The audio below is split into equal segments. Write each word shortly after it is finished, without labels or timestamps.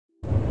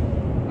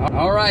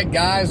All right,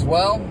 guys.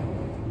 Well,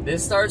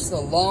 this starts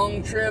the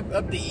long trip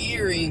up to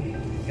Erie.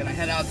 Gonna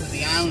head out to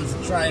the islands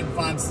and try and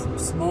find some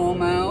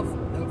smallmouth.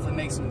 Hopefully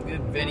make some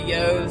good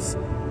videos.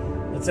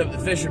 Let's hope the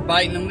fish are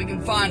biting and we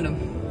can find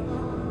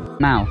them.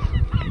 Mouth.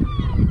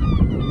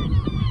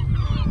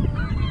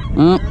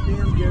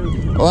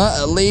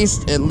 Well, at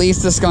least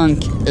the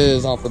skunk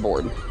is off the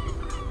board.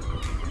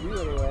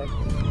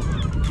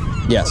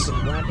 Yes.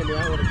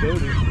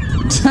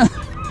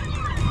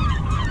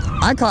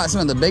 I caught some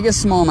of the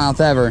biggest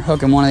smallmouth ever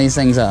hooking one of these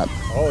things up.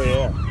 Oh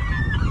yeah.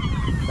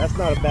 That's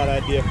not a bad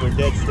idea for a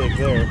dead stick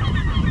there.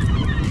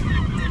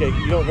 Okay,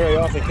 you don't very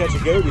often catch a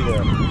goby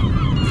there.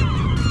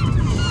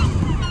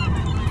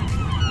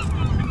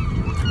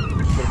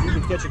 But if you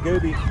can catch a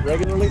goby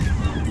regularly,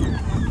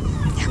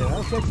 then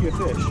I'll catch you a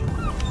fish.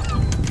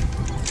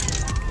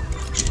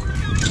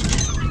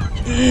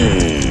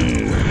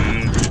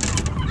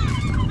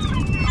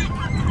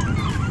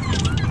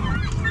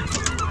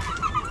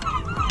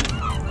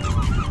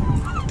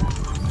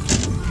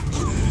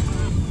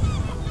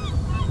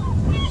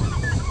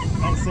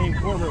 That same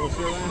corner was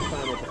here last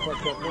time with the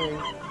fucked up ring.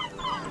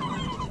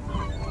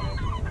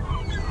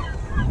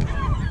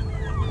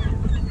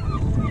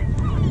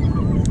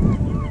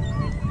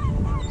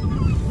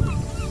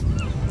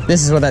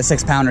 This is what that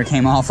 6-pounder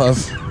came off of.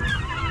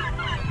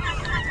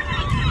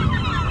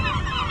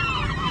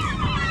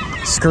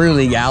 Screw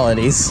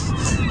legalities.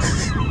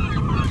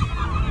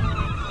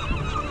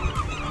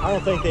 I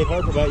don't think they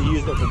harp about you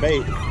using it for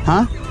bait.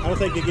 Huh? I don't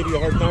think they give you a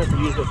hard time for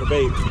using it for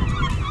bait.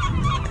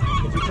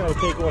 If you try to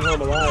take one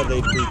home alive,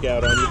 they'd freak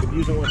out on you. If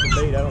using one for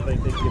bait, I don't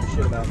think they give a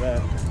shit about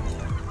that.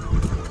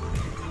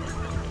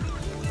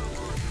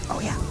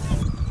 Oh yeah.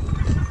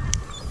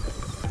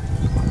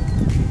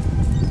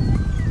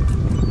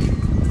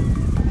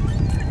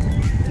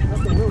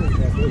 Nothing really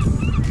that big.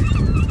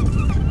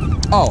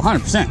 Oh,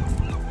 100%.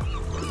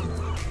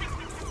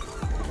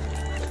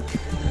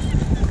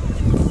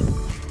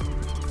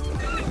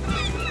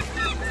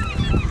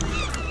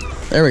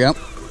 There we go.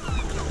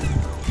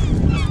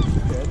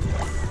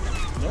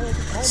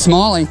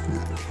 Smallie.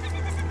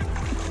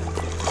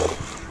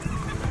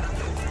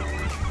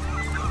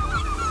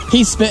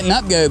 He's spitting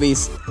up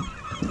gobies.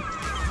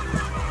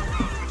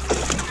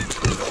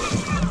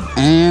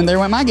 And there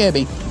went my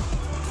goby.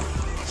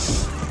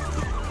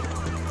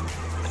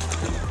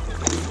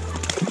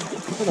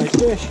 That's a nice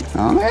fish.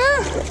 Oh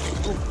yeah.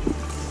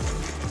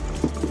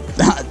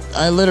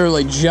 I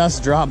literally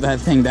just dropped that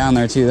thing down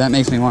there too. That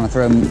makes me want to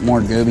throw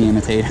more goby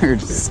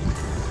imitators.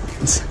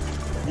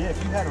 Yeah,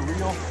 if you had a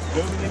real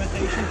goby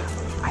imitation.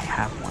 I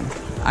have one.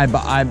 I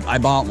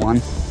bought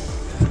one.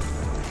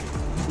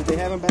 Did they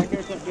have them back there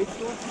at that bait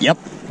store? Yep.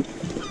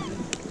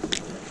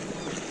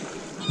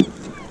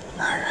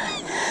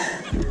 Alright.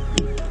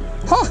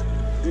 Huh.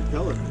 Good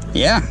color.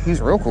 Yeah, he's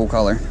a real cool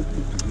color.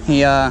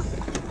 He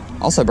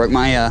also broke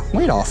my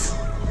weight off.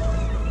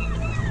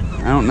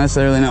 I don't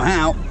necessarily know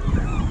how.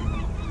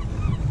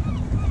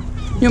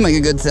 You'll make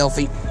a good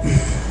selfie.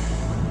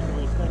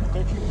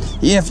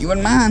 Yeah, if you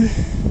wouldn't mind.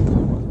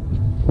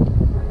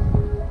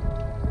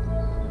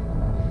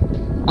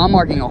 I'm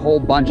marking a whole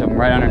bunch of them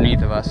right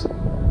underneath of us.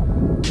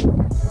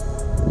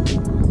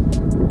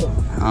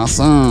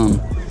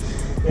 Awesome.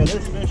 Yeah,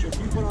 there's fish. If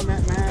you put on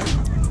that mat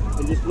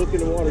and just look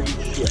in the water,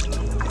 you shit.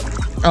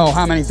 Oh,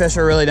 how many fish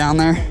are really down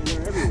there?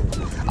 They're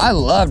everywhere. I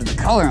loved the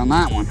color on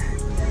that one.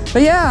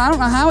 But yeah, I don't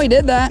know how he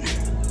did that.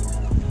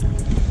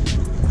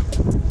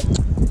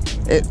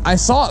 I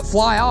saw it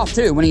fly off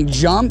too. When he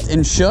jumped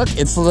and shook,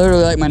 it's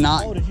literally like my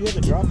knot. Oh, did you have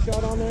the drop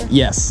shot on there?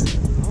 Yes.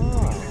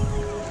 Ah.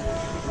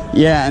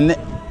 Yeah, and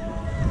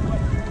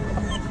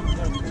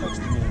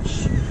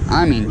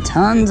I mean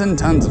tons and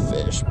tons of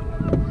fish.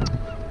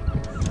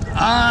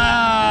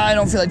 I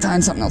don't feel like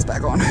tying something else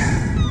back on.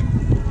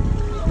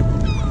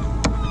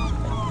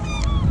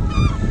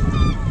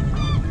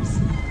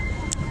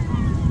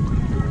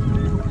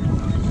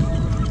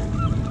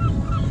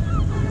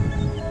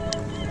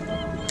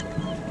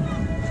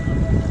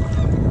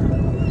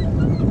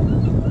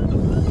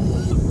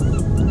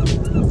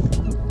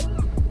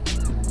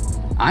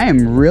 I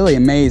am really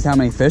amazed how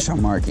many fish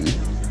I'm marking.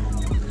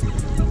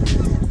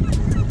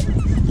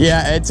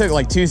 Yeah, it took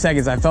like 2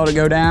 seconds. I felt it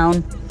go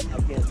down. I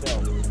can't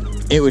tell.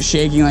 It was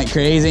shaking like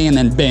crazy and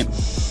then bam.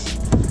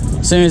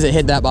 As soon as it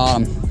hit that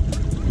bottom.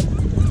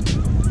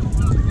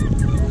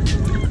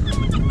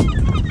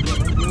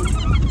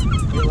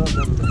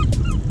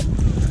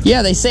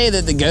 Yeah, they say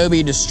that the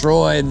goby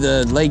destroyed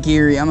the Lake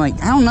Erie. I'm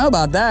like, I don't know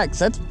about that, because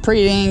that's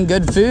pretty dang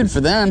good food for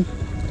them.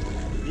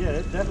 Yeah,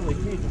 it definitely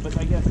feeds them, but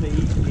I guess they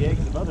eat the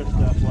eggs and other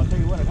stuff. Well, I'll tell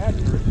you what, it has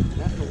for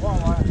national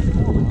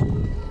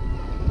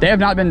walleye. They have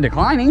not been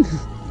declining. No,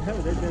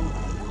 they've been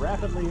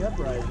rapidly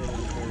uprising.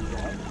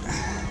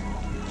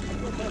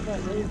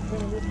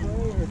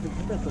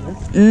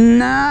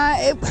 Nah,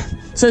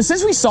 so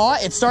since we saw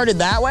it, it started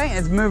that way and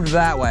it's moved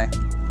that way.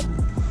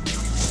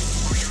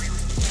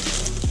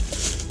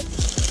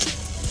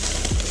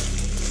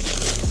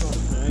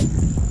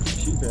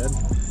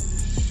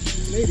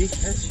 Maybe.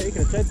 That's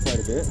shaking its head quite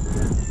a bit.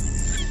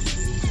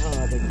 I don't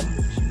know, I think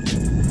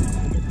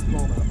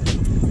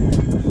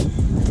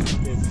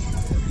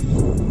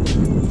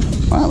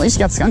least you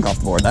got the skunk off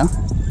the board, though.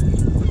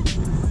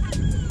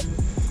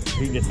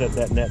 You can just set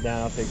that net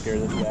down. I'll take care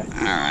of this guy.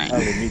 All right. I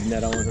would need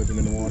net on with him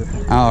in the water.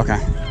 Oh, okay.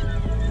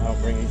 I'll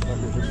bring these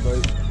fuckers to the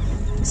boat.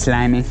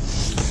 Slimy.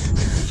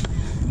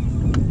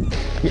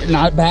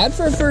 Not bad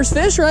for a first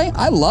fish, right?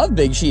 I love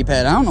big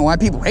sheephead. I don't know why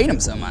people hate them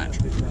so much.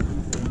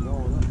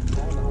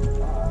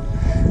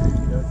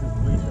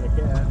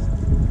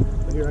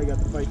 Here I got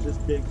to fight this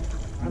big,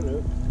 I don't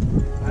know,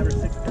 5 or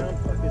 6 pound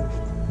fucking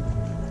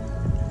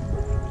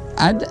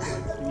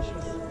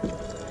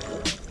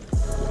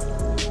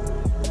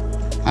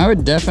I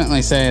would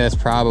definitely say that's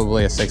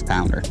probably a 6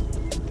 pounder.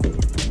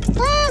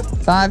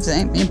 5 to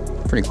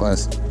 8, pretty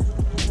close.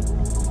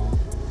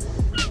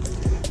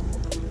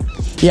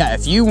 Yeah,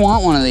 if you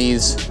want one of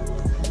these,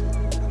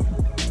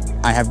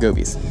 I have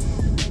gobbies.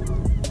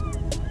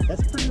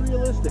 That's pretty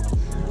realistic.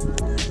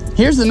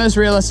 Here's the most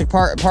realistic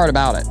part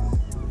about it.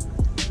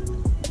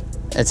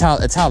 It's how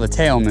the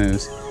tail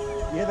moves.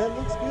 Yeah, that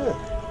looks good.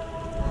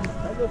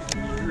 That looks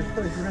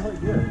really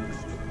good.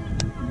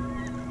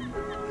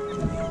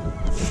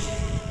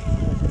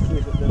 Let's see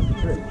if it does the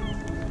trick.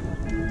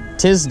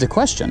 'Tis the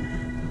question.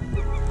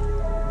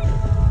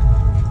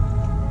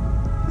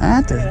 Yeah,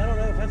 I don't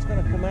know if that's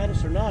gonna come at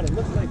us or not. It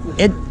looks like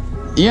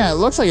yeah, it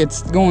looks like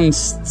it's going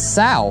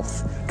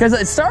south because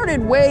it started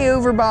way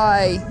over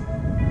by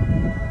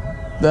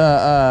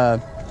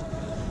the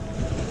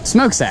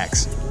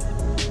smokestacks.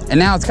 And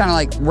now it's kind of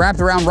like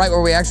wrapped around right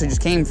where we actually just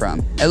came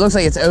from. It looks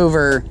like it's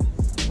over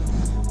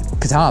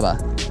Catawba.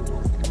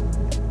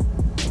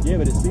 Yeah,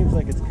 but it seems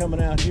like it's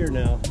coming out here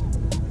now.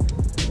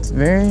 It's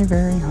very,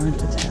 very hard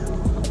to tell.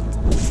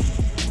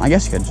 I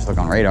guess you could just look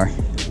on radar.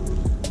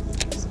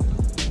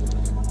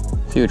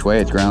 See which way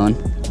it's growing.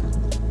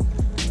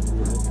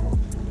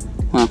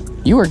 Well,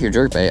 you work your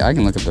jerkbait. I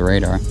can look up the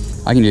radar.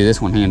 I can do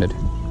this one-handed.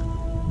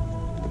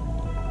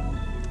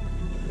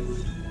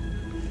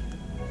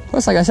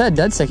 Plus, like I said,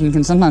 dead sticking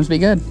can sometimes be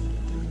good.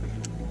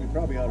 We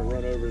probably ought to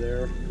run over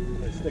there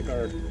and stick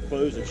our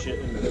clothes and shit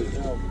in the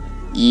hotel.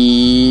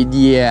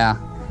 Yeah,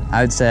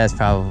 I would say that's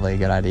probably a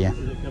good idea.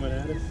 Is it coming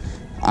at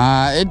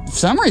us? For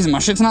some reason, my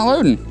shit's not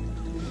loading.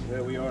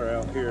 Yeah, we are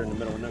out here in the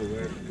middle of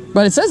nowhere.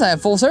 But it says I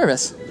have full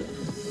service.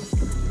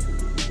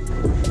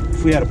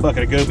 If we had a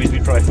bucket of gobies,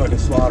 we'd probably fucking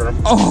slaughter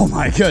them. Oh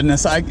my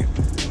goodness,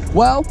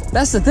 well,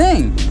 that's the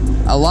thing.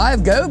 A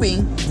live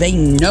goby, they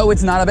know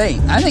it's not a bait.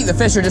 I think the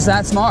fish are just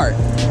that smart.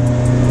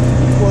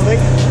 Well, a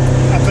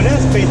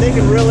finesse bait, they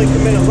can really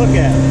come in and look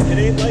at it. It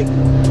ain't like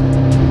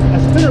a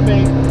spinner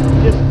bait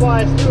just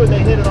flies through and they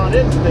hit it on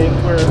instinct,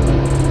 where a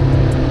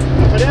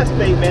finesse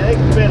bait, man, they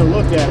can come in and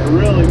look at it,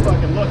 really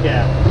fucking look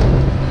at it.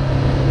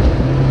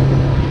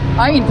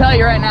 I can tell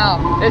you right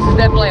now, this is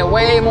definitely a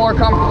way more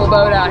comfortable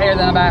boat out here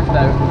than a bass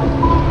boat.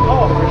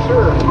 Oh, for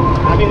sure.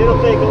 I mean,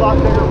 it'll take a lot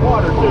bigger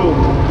water, too.